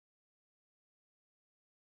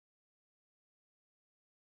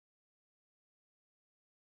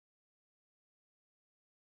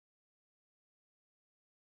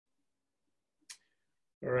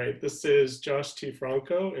All right, this is Josh T.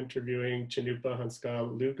 Franco interviewing Cannupa Hanska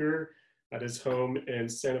Luger at his home in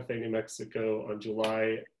Santa Fe, New Mexico on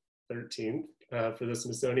July 13th for the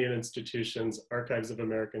Smithsonian Institution's Archives of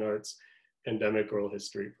American Arts Pandemic Oral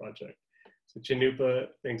History Project. So Cannupa,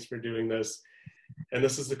 thanks for doing this. And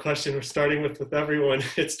this is the question we're starting with everyone.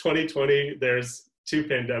 It's 2020, there's two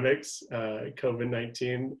pandemics,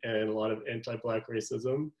 COVID-19 and a lot of anti-Black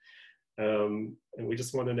racism. And we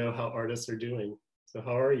just want to know how artists are doing. So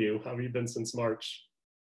how are you? How have you been since March?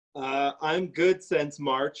 I'm good since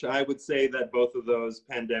March. I would say that both of those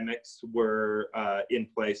pandemics were in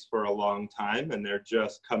place for a long time, and they're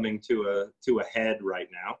just coming to a head right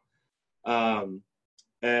now.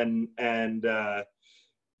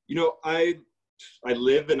 You know, I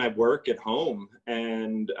live and I work at home,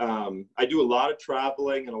 and I do a lot of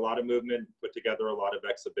traveling and a lot of movement, put together a lot of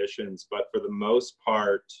exhibitions, but for the most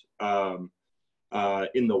part,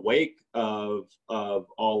 in the wake of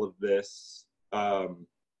all of this, I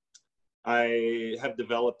have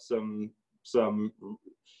developed some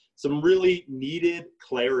really needed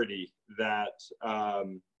clarity that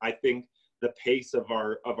I think the pace of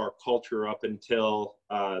our culture up until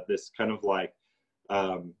this kind of like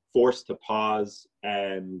forced to pause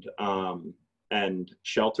and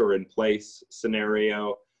shelter in place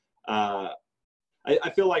scenario, I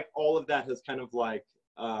feel like all of that has kind of like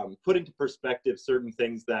put into perspective certain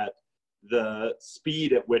things that the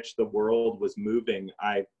speed at which the world was moving,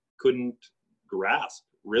 I couldn't grasp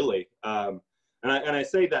really. And I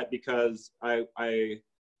say that because the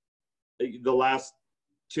last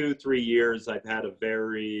 2-3 years, I've had a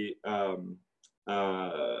very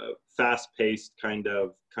fast-paced kind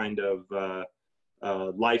of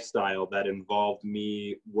lifestyle that involved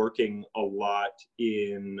me working a lot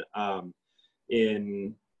in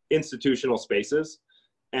institutional spaces.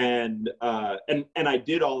 And I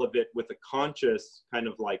did all of it with a conscious kind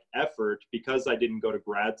of like effort, because I didn't go to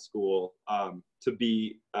grad school, to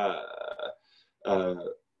be kind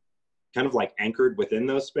of like anchored within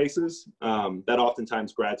those spaces. That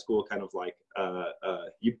oftentimes grad school kind of like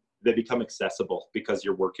they become accessible because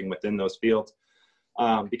you're working within those fields.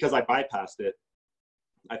 Because I bypassed it,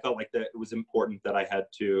 I felt like that it was important that I had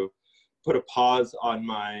to put a pause on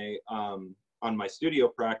my studio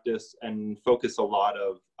practice and focus a lot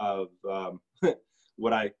of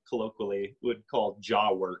what I colloquially would call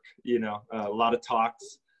jaw work, you know, a lot of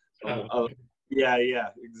talks. Yeah,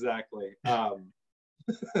 exactly. But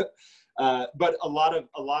a lot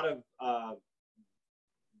of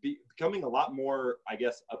becoming a lot more, I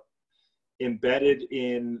guess, embedded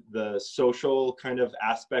in the social kind of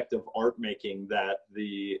aspect of art making that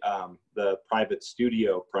the private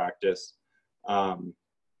studio practice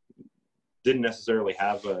didn't necessarily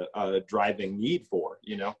have a driving need for,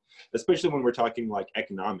 you know, especially when we're talking like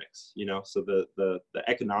economics, you know, so the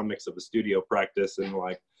economics of a studio practice and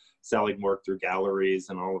like selling work through galleries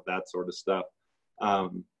and all of that sort of stuff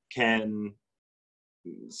can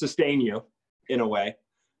sustain you in a way,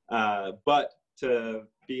 but to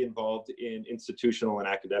be involved in institutional and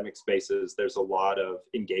academic spaces, there's a lot of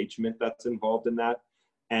engagement that's involved in that,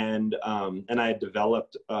 and I had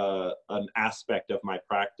developed an aspect of my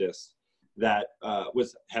practice that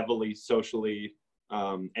was heavily socially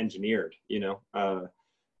engineered, you know,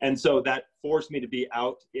 and so that forced me to be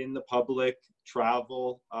out in the public,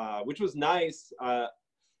 travel, which was nice.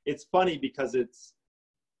 It's funny because it's,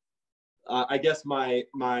 I guess my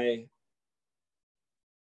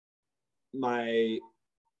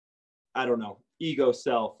I don't know, ego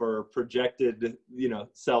self or projected, you know,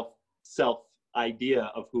 self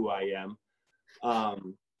idea of who I am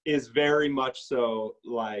is very much so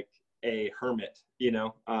like a hermit, you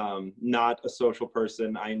know, not a social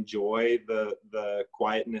person. I enjoy the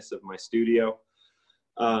quietness of my studio,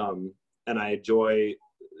 and I enjoy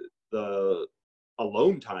the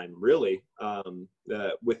alone time really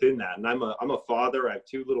within that. And I'm a father. I have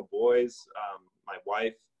 2 little boys, my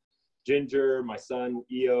wife Ginger, my son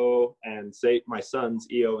Eo, and my sons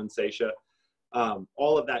Eo and Seisha.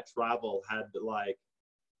 All of that travel had like,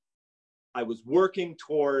 I was working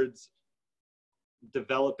towards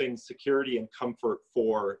developing security and comfort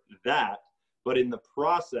for that, but in the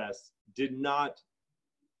process did not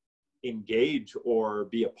engage or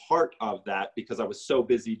be a part of that because I was so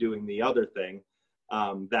busy doing the other thing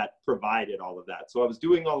that provided all of that. So I was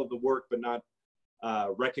doing all of the work, but not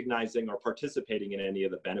recognizing or participating in any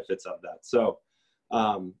of the benefits of that. So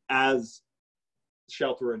as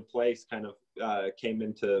shelter in place kind of came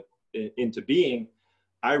into being,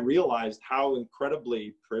 I realized how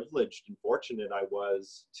incredibly privileged and fortunate I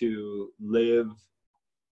was to live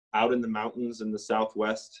out in the mountains in the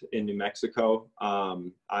Southwest in New Mexico.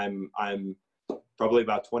 I'm probably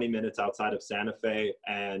about 20 minutes outside of Santa Fe,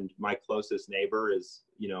 and my closest neighbor is,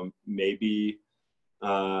 you know, maybe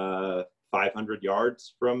 500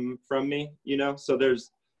 yards from me, you know. So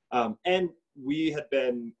there's and we had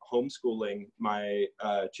been homeschooling my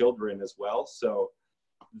children as well, so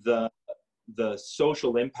the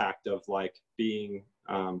social impact of like being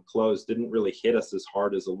closed didn't really hit us as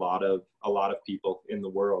hard as a lot of people in the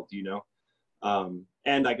world, you know.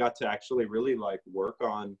 And I got to actually really like work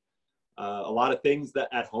on a lot of things that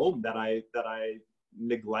at home that I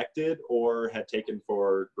neglected or had taken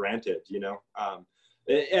for granted, you know.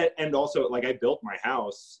 And also, like, I built my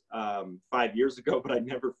house 5 years ago, but I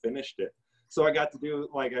never finished it. So I got to do,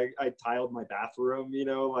 like, I tiled my bathroom, you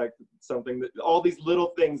know, like something that, all these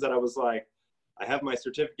little things that I was like, I have my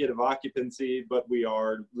certificate of occupancy, but we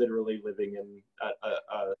are literally living in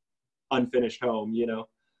a unfinished home, you know.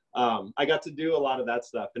 I got to do a lot of that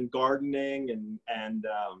stuff, and gardening and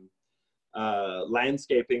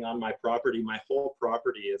landscaping on my property. My whole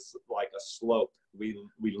property is like a slope. We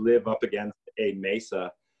live up against a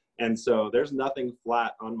mesa, and so there's nothing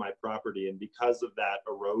flat on my property. And because of that,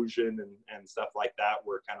 erosion and stuff like that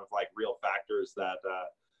were kind of like real factors that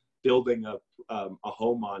building a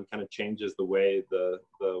home on kind of changes the way the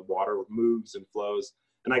water moves and flows.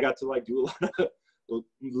 And I got to like do a lot of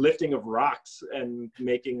lifting of rocks and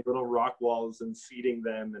making little rock walls and seeding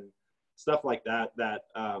them and stuff like that.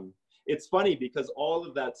 It's funny because all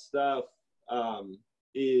of that stuff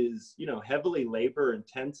is, you know, heavily labor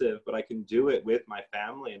intensive, but I can do it with my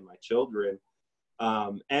family and my children.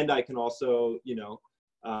 And I can also, you know,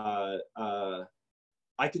 I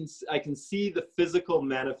can see the physical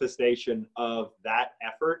manifestation of that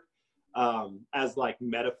effort as like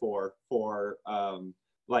metaphor for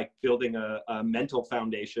like building a mental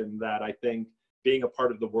foundation that I think being a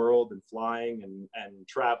part of the world and flying and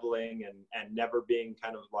traveling and never being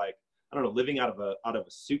kind of like, I don't know, living out of a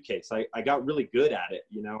suitcase. I got really good at it.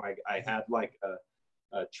 You know, I had like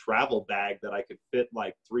a travel bag that I could fit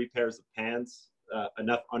like 3 pairs of pants,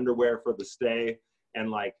 enough underwear for the stay,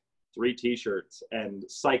 and like 3 t-shirts, and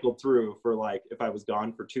cycled through for like, if I was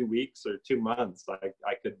gone for 2 weeks or 2 months,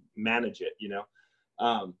 I could manage it, you know.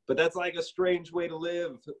 But that's like a strange way to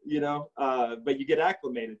live, you know, but you get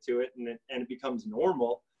acclimated to it, and it becomes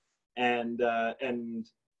normal. And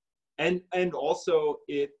also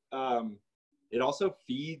it also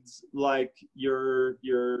feeds like your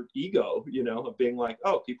ego, you know, of being like,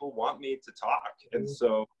 oh, people want me to talk, and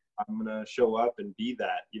so I'm gonna show up and be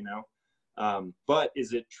that, you know. But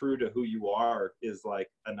is it true to who you are is like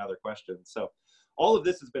another question. So all of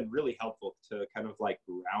this has been really helpful to kind of like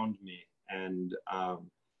ground me and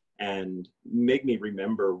make me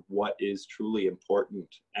remember what is truly important,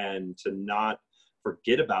 and to not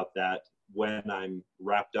forget about that when I'm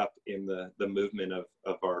wrapped up in the movement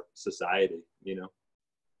of our society, you know?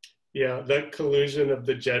 Yeah, that collusion of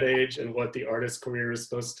the jet age and what the artist career is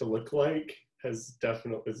supposed to look like has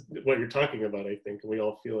definitely, what you're talking about, I think, and we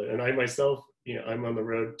all feel it. And I myself, you know, I'm on the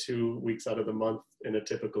road 2 weeks out of the month in a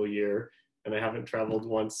typical year, and I haven't traveled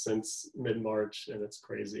once since mid-March, and it's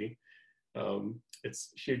crazy.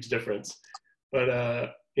 It's a huge difference.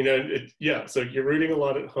 But, you know, yeah, so you're rooting a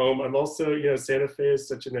lot at home. I'm also, you know, Santa Fe is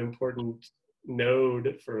such an important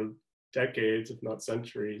node for decades, if not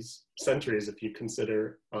centuries if you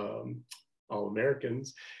consider all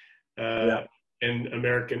Americans. Yeah. And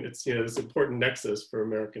American, it's, you know, this important nexus for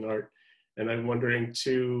American art. And I'm wondering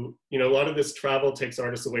too, you know, a lot of this travel takes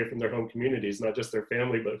artists away from their home communities, not just their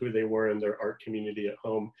family, but who they were in their art community at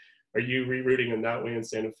home. Are you rerouting in that way in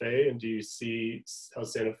Santa Fe? And do you see how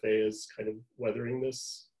Santa Fe is kind of weathering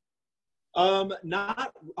this? I'm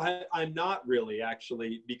not really,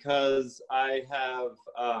 actually, because I have,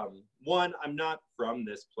 one, I'm not from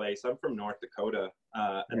this place. I'm from North Dakota,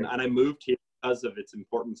 and I moved here because of its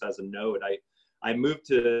importance as a node. I moved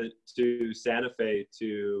to Santa Fe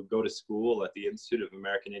to go to school at the Institute of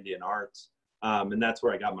American Indian Arts, and that's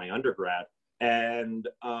where I got my undergrad. And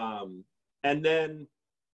then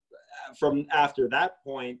from after that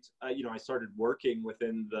point, you know, I started working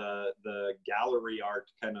within the gallery art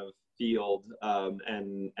kind of field,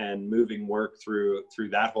 and moving work through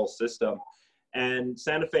that whole system. And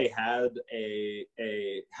Santa Fe has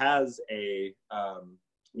a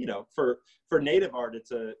you know, for native art,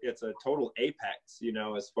 it's a total apex, you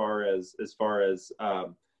know, as far as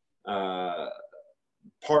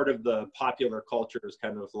part of the popular culture's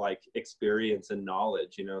kind of like experience and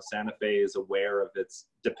knowledge. You know, Santa Fe is aware of its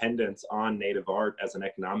dependence on native art as an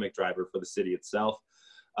economic driver for the city itself.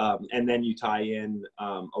 And then you tie in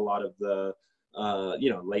a lot of the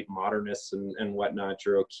late modernists and whatnot,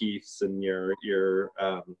 your O'Keeffes and your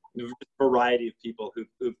variety of people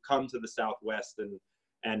who've come to the Southwest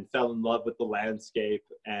and fell in love with the landscape,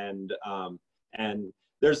 and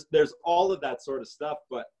there's all of that sort of stuff.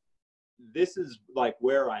 But this is like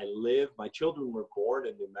where I live. My children were born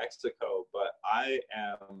in New Mexico, but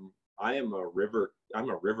I'm a river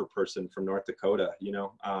person from North Dakota,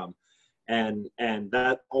 and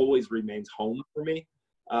that always remains home for me.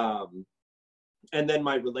 And then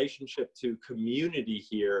my relationship to community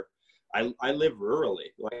here, I live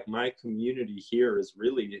rurally. Like, my community here is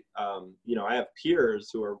really, I have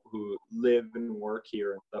peers who live and work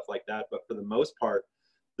here and stuff like that. But for the most part,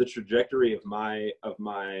 the trajectory of my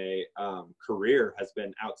career has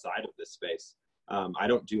been outside of this space. I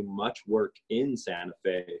don't do much work in Santa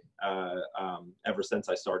Fe ever since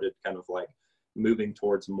I started kind of like moving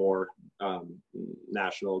towards more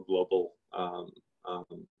national, global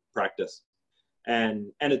practice.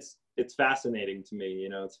 And it's fascinating to me.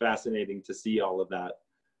 It's fascinating to see all of that.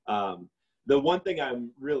 The one thing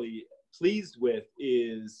I'm really pleased with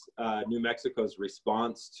is New Mexico's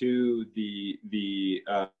response to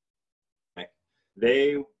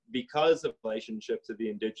they, because of relationship to the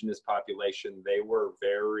indigenous population, they were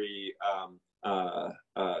very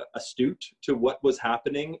astute to what was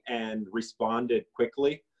happening and responded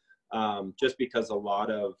quickly. Just because a lot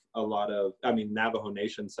of Navajo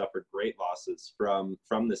Nation suffered great losses from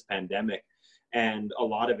this pandemic, and a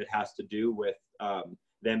lot of it has to do with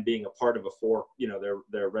them being a part of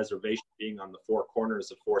their reservation being on the four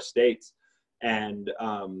corners of 4 states, and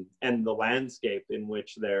the landscape in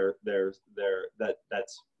which that's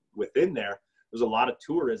within there. There's a lot of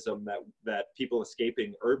tourism that people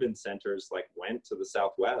escaping urban centers went to the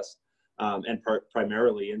Southwest, and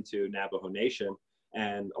primarily into Navajo Nation.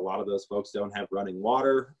 And a lot of those folks don't have running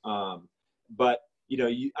water. But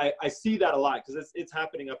I see that a lot, because it's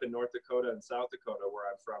happening up in North Dakota and South Dakota, where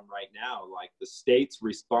I'm from right now. Like, the state's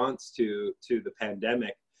response to the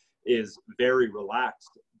pandemic is very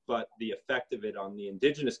relaxed, but the effect of it on the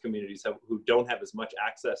indigenous communities who don't have as much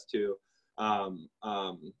access to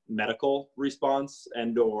medical response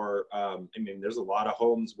or there's a lot of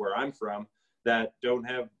homes where I'm from that don't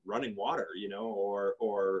have running water,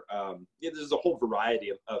 there's a whole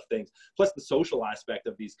variety of things. Plus the social aspect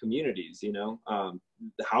of these communities, the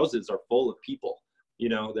houses are full of people,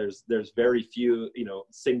 there's very few,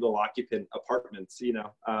 single occupant apartments,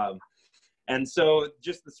 and so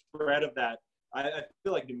just the spread of that, I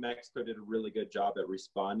feel like New Mexico did a really good job at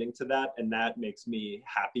responding to that, and that makes me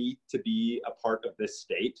happy to be a part of this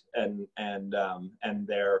state and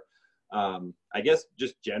their, I guess,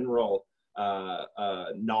 just general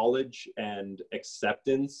knowledge and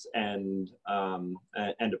acceptance and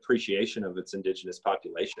appreciation of its indigenous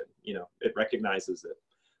population. It recognizes it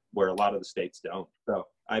where a lot of the states don't. So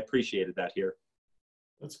I appreciated that here.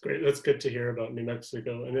 That's great. That's good to hear about New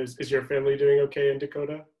Mexico. And is your family doing okay in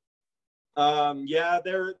Dakota? Yeah,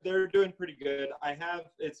 they're doing pretty good.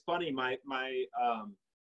 It's funny,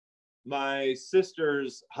 my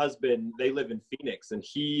sister's husband, they live in Phoenix, and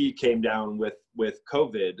he came down with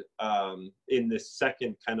COVID in this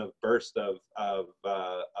second kind of burst of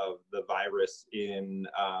the virus in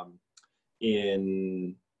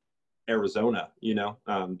Arizona.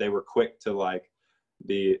 They were quick to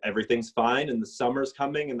everything's fine and the summer's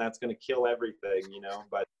coming and that's going to kill everything,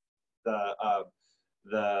 but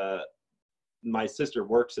my sister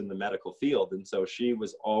works in the medical field, and so she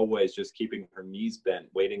was always just keeping her knees bent,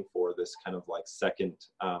 waiting for this kind of second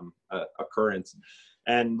occurrence.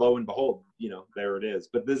 And lo and behold, there it is.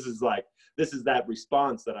 But this is that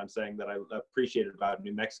response that I'm saying that I appreciated about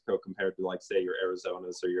New Mexico compared to say your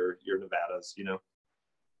Arizonas or your Nevadas,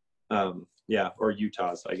 or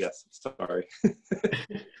Utahs, I guess. Sorry.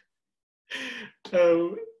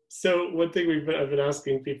 So one thing I've been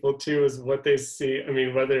asking people too is what they see.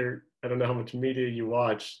 Whether, I don't know how much media you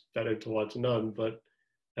watch, better to watch none, but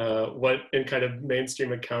what in kind of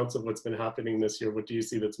mainstream accounts of what's been happening this year, what do you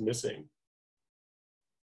see that's missing?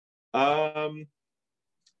 Gosh,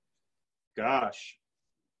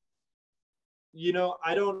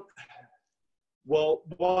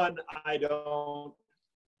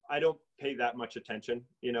 I don't pay that much attention.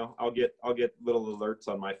 I'll get little alerts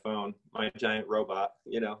on my phone, my giant robot,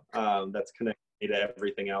 that's connected to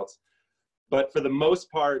everything else. But for the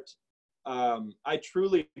most part, I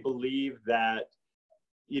truly believe that,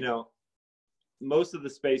 most of the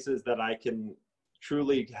spaces that I can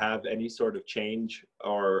truly have any sort of change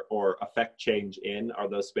or affect change in are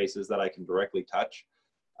those spaces that I can directly touch.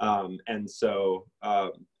 And so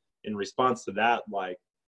in response to that,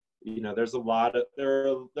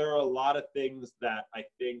 there are a lot of things that I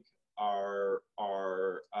think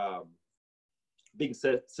being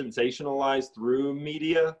sensationalized through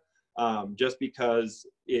media, just because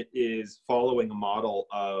it is following a model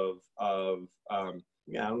of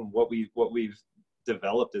what we've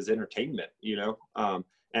developed as entertainment,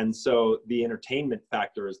 and so the entertainment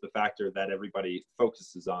factor is the factor that everybody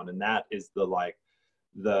focuses on, and that is the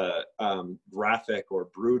graphic or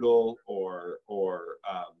brutal or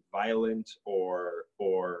violent or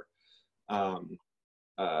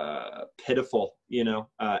pitiful,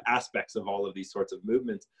 aspects of all of these sorts of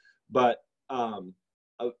movements. But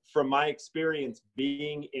from my experience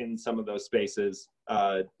being in some of those spaces,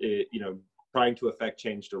 trying to affect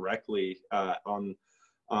change directly on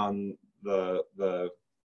the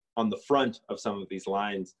front of some of these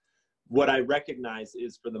lines, what I recognize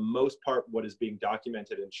is, for the most part, what is being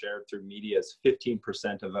documented and shared through media is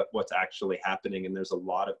 15% of what's actually happening. And there's a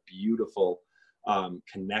lot of beautiful,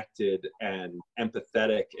 connected and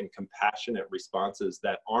empathetic and compassionate responses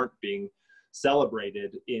that aren't being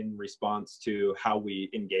celebrated in response to how we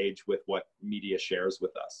engage with what media shares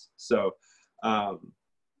with us. So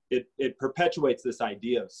it perpetuates this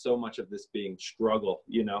idea of so much of this being struggle,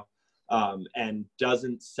 and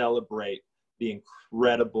doesn't celebrate the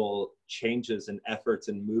incredible changes and efforts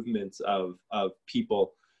and movements of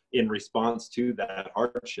people in response to that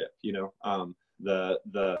hardship.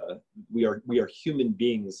 We are human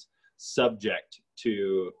beings subject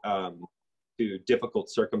to difficult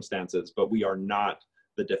circumstances, but we are not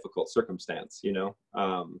the difficult circumstance.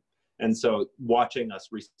 And so watching us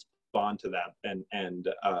respond to that, and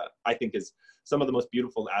I think is some of the most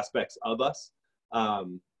beautiful aspects of us.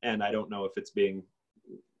 And I don't know if it's being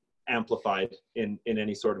amplified in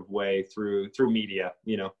any sort of way through media,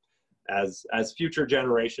 as future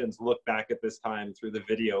generations look back at this time through the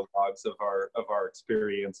video logs of our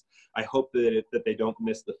experience. I hope that they don't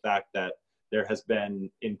miss the fact that there has been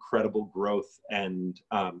incredible growth and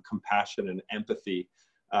compassion and empathy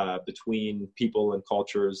between people and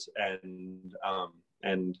cultures and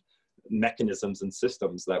mechanisms and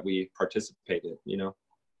systems that we participate in,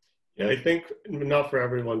 Yeah, I think not for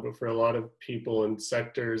everyone, but for a lot of people and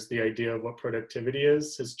sectors, the idea of what productivity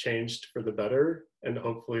is has changed for the better, and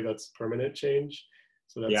hopefully that's permanent change.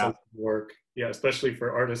 So that's something to work. Yeah, especially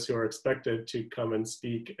for artists who are expected to come and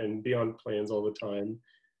speak and be on plans all the time.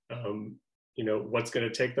 What's going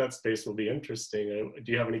to take that space will be interesting.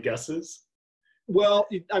 Do you have any guesses? Well,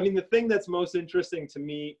 I mean, the thing that's most interesting to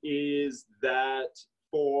me is that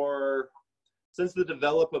since the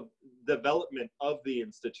development of the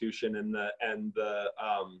institution and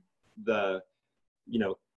the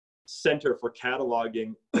Center for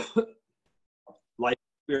Cataloging Life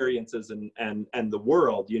Experiences and the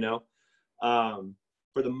World,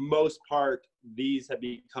 for the most part, these have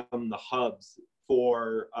become the hubs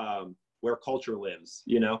for where culture lives,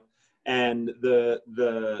 and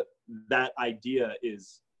that idea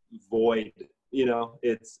is void,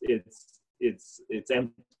 it's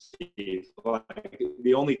empty. Like,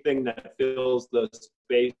 the only thing that fills those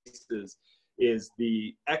spaces is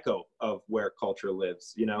the echo of where culture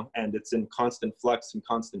lives, and it's in constant flux and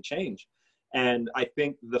constant change. And I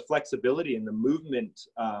think the flexibility and the movement,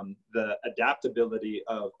 the adaptability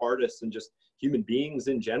of artists and just human beings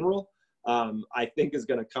in general, I think is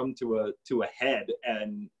going to come to a head,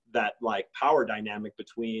 and that power dynamic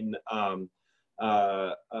between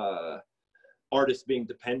artists being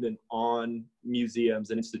dependent on museums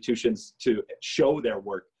and institutions to show their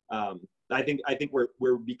work. I think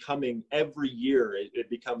we're becoming, every year it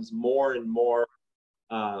becomes more and more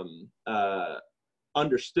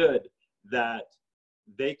understood that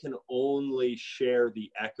they can only share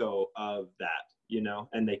the echo of that,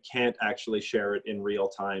 and they can't actually share it in real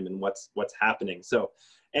time and what's happening. So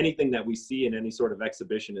anything that we see in any sort of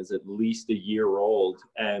exhibition is at least a year old,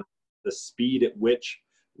 and the speed at which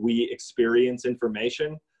we experience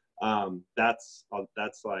information, that's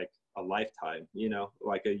like a lifetime,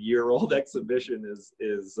 like a year-old exhibition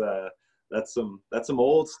is that's some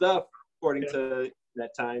old stuff according to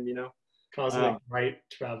that time, Cosmic right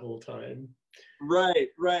travel time. Right.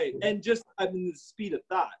 And just, the speed of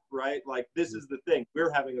thought, right? Like, this is the thing,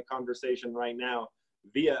 we're having a conversation right now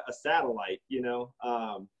via a satellite,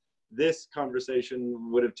 this conversation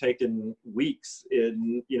would have taken weeks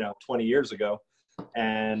in 20 years ago.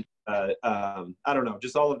 And I don't know,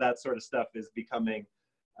 just all of that sort of stuff is becoming,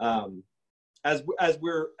 as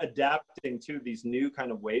we're adapting to these new kind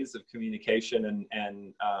of ways of communication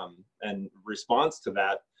and response to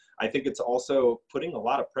that, I think it's also putting a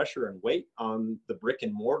lot of pressure and weight on the brick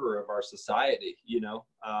and mortar of our society.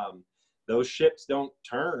 Those ships don't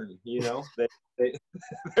turn,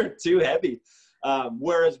 they're too heavy.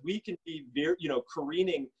 Whereas we can be,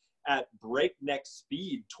 careening at breakneck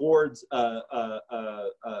speed towards a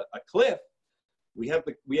cliff, we have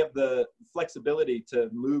the flexibility to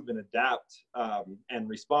move and adapt and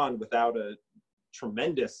respond without a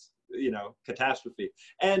tremendous, catastrophe.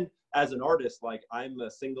 And as an artist, like, I'm a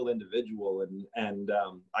single individual, and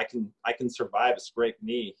I can survive a scraped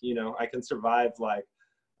knee. I can survive like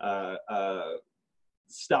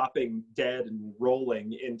stopping dead and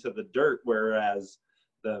rolling into the dirt, whereas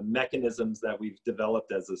the mechanisms that we've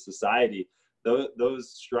developed as a society,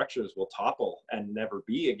 those structures will topple and never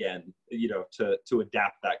be again, to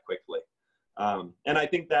adapt that quickly. And I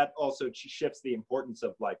think that also shifts the importance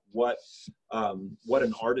of like what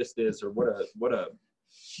an artist is, or what a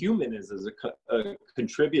human is as a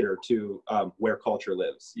contributor to where culture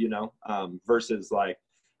lives, versus like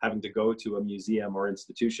having to go to a museum or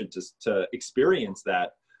institution to experience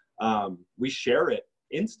that. We share it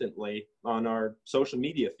instantly on our social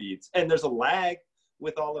media feeds, and there's a lag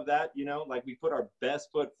with all of that, like we put our best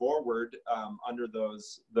foot forward under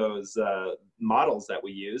those models that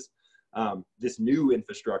we use. This new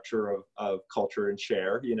infrastructure of culture and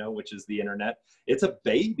share, which is the internet. It's a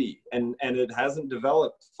baby, and it hasn't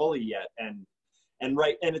developed fully yet. And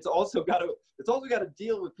it's also got to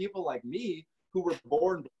deal with people like me who were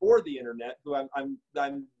born before the internet, who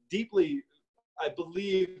I'm deeply, I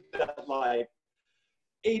believe that like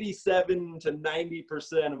 87 to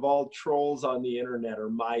 90% of all trolls on the internet are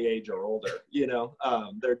my age or older. They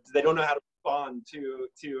don't know how to respond to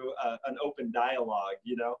an open dialogue,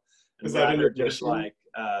 and Is that rather just like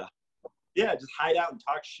just hide out and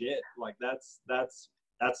talk shit. Like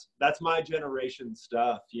that's my generation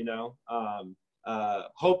stuff.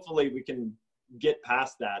 Hopefully we can get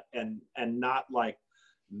past that and not like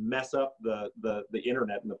mess up the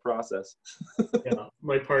internet in the process. Yeah,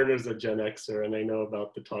 my partner's a Gen Xer, and I know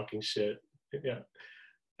about the talking shit. Yeah.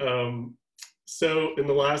 So in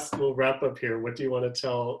the last, we'll wrap up here. What do you want to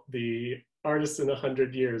tell the artists in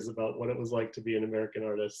 100 years about what it was like to be an American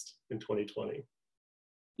artist in 2020?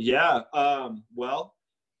 Yeah. Well,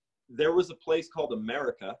 there was a place called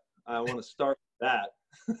America. I want to start with that.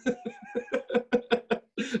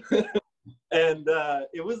 And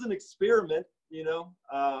it was an experiment. It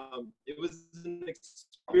was an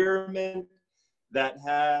experiment that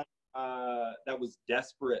had that was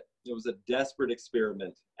desperate. It was a desperate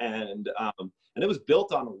experiment, and it was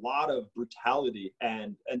built on a lot of brutality,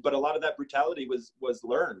 but a lot of that brutality was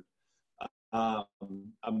learned.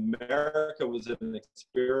 America was an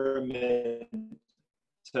experiment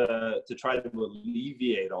to try to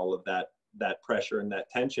alleviate all of that pressure and that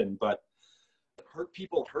tension, but hurt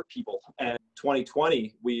people. And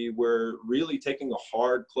 2020, we were really taking a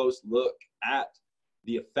hard, close look at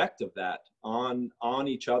the effect of that on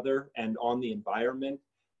each other and on the environment.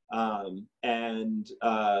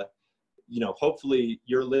 Hopefully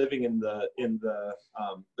you're living in the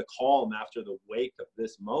calm after the wake of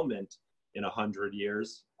this moment in 100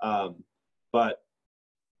 years. But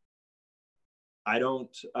I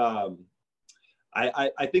don't.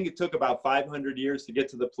 I think it took about 500 years to get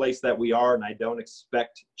to the place that we are, and I don't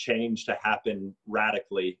expect change to happen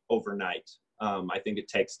radically overnight. I think it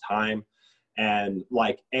takes time, and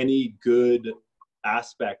like any good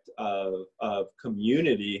aspect of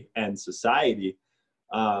community and society,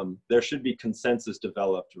 there should be consensus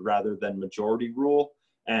developed rather than majority rule,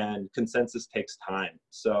 and consensus takes time.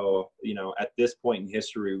 So, at this point in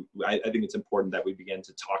history, I think it's important that we begin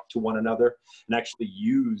to talk to one another and actually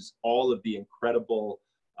use all of the incredible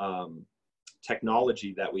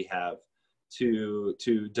technology that we have to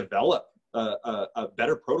develop a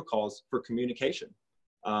better protocols for communication.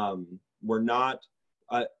 I'm not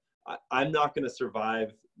going to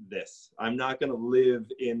survive this. I'm not going to live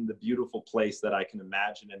in the beautiful place that I can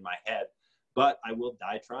imagine in my head. But I will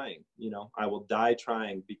die trying, I will die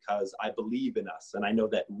trying because I believe in us, and I know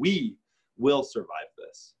that we will survive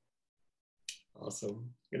this.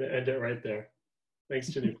 Awesome. I'm going to end it right there. Thanks,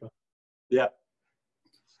 Cannupa. Yeah.